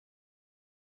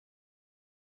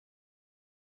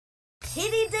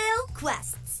Kittydale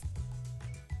Quests.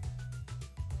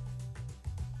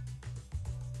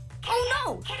 Oh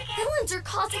no! Villains are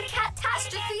causing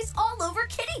catastrophes all over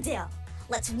Kittydale.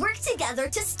 Let's work together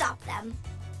to stop them.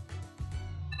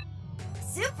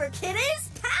 SuperKitties,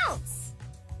 pounce!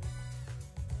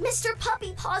 Mr.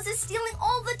 Puppy Paws is stealing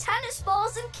all the tennis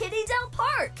balls in Kittydale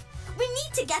Park. We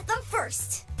need to get them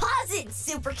first. Paws in,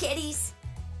 SuperKitties.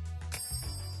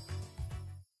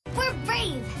 We're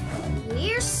brave.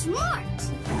 We're smart.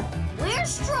 We're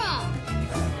strong.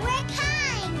 We're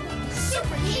kind.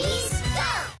 SuperKitties,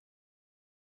 go!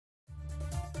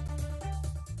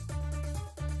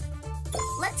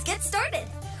 Let's get started.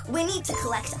 We need to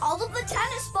collect all of the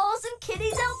tennis balls in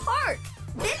Kittydale Park.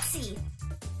 Bitsy.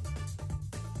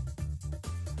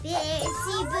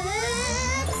 Bitsy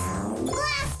Boots,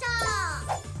 blast off!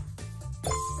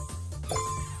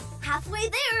 Halfway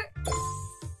there.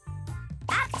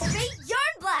 Activate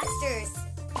Yarn Blasters.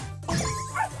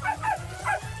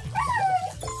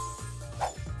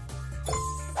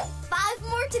 5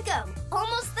 more to go.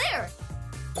 Almost there.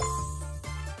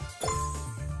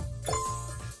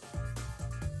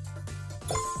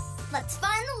 Let's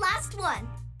find the last one.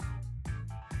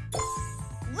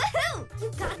 Woohoo! You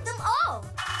got them all.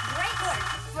 Great work,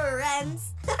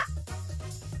 friends.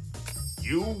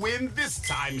 You win this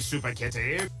time,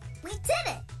 SuperKitty. We did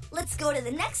it. Let's go to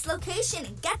the next location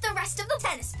and get the rest of the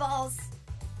tennis balls.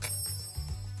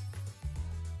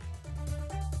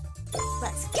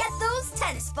 Let's get those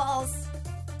tennis balls.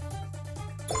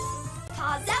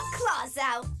 Paws out, claws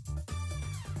out.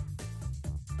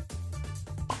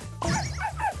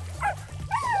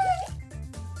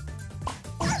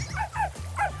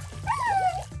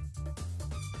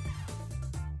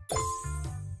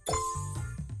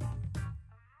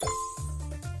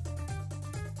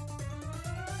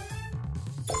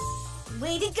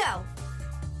 Way to go!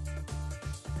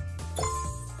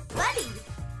 Buddy!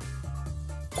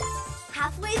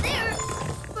 Halfway there!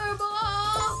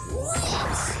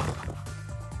 Yes!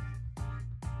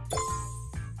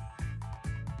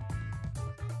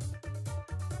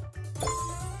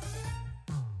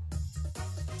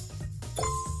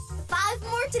 5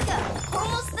 more to go!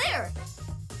 Almost there!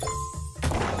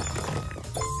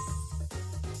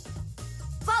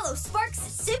 Follow Sparks'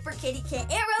 SuperKitty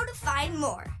Kit arrow to find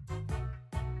more.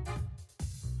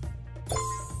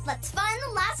 Let's find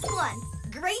the last one.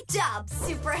 Great job,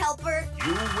 Super Helper.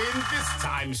 You win this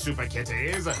time,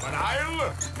 SuperKitties, but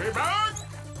I'll be back.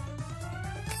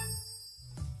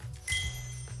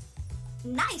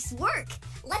 Nice work.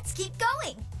 Let's keep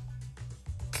going.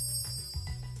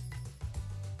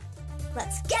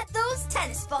 Let's get those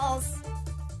tennis balls.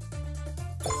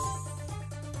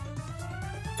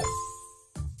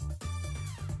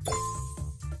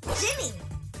 Jimmy.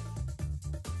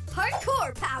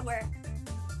 Hardcore power.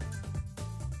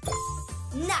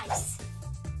 Nice!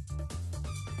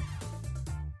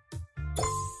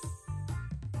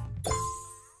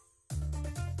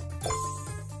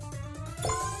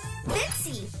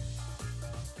 Bitsy!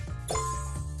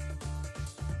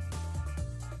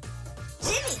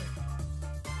 Jimmy!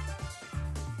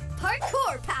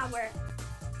 Hardcore power!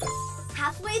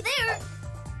 Halfway there!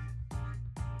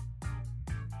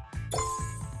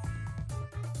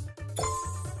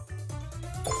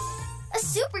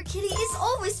 SuperKitty is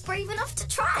always brave enough to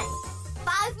try.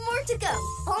 5 more to go.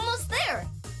 Almost there.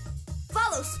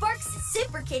 Follow Sparks'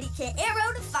 SuperKitty Kit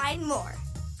arrow to find more.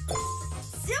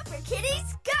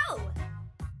 SuperKitties, go!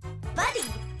 Buddy!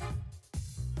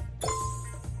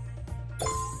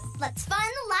 Let's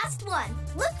find the last one.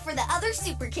 Look for the other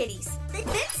SuperKitties.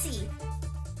 Bitsy!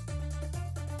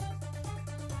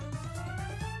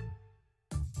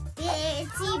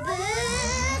 Bitsy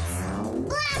Boots,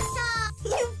 blast off!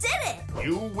 You did it!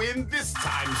 You win this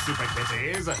time,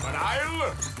 SuperKitties, but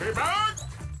I'll be back.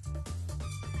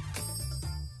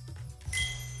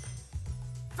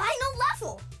 Final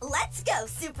level! Let's go,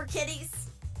 SuperKitties!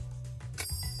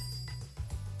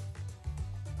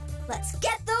 Let's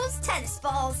get those tennis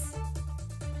balls!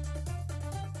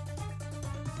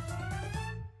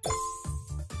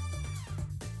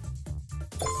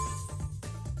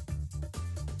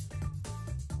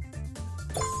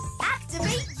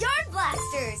 Activate Yarn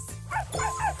Blasters!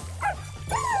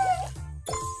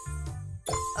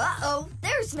 Uh-oh,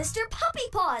 there's Mr. Puppy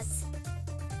Paws!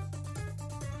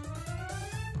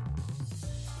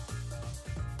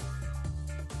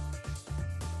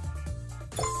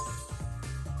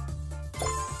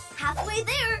 Halfway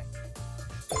there!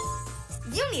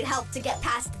 You need help to get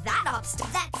past that obstacle.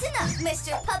 That's enough,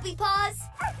 Mr. Puppy Paws!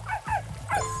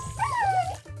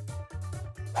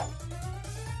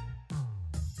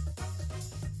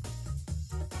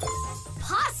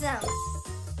 Paws Awesome!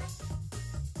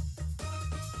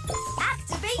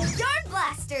 Activate Yard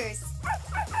Blasters!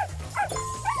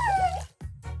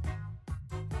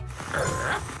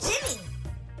 Jimmy!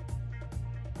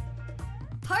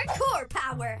 Parkour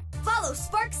Power! Follow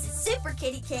Sparks' Super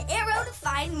Kitty Kit arrow to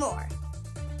find more.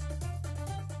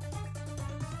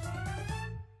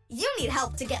 You need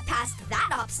help to get past that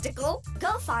obstacle.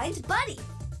 Go find Buddy.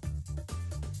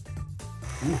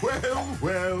 Well,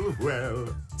 well,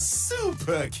 well.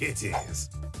 SuperKitties.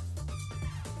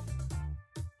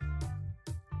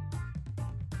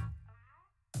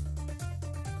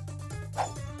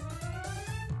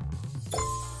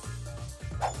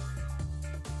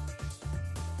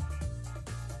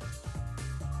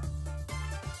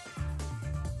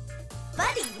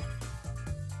 Buddy!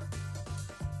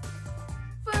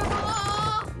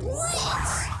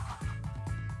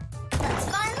 Let's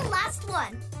find the last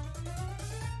one.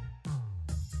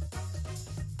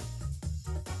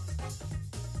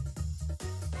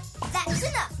 That's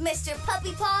enough, Mr.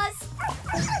 Puppy Paws.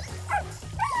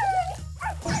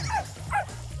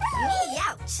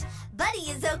 Ouch! Buddy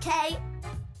is okay.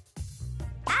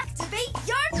 Activate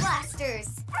Yard Blasters.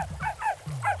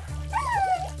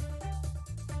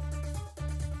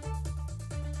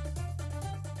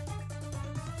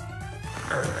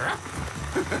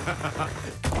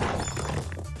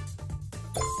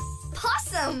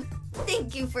 Possum!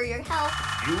 Thank you for your help.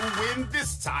 You win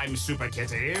this time,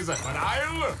 SuperKitties, but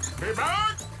I'll be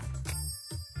back!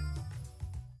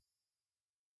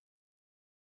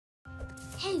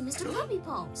 Hey, Mr. Puppy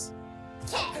Paws.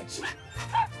 Catch!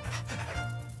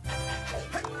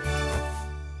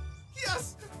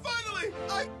 Yes! Finally!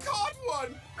 I caught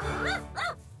one!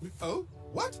 Oh?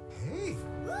 What? Hey!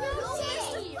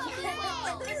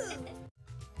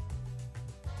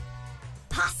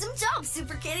 Awesome job,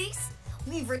 Super Kitties!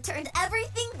 We've returned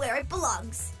everything where it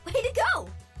belongs. Way to go!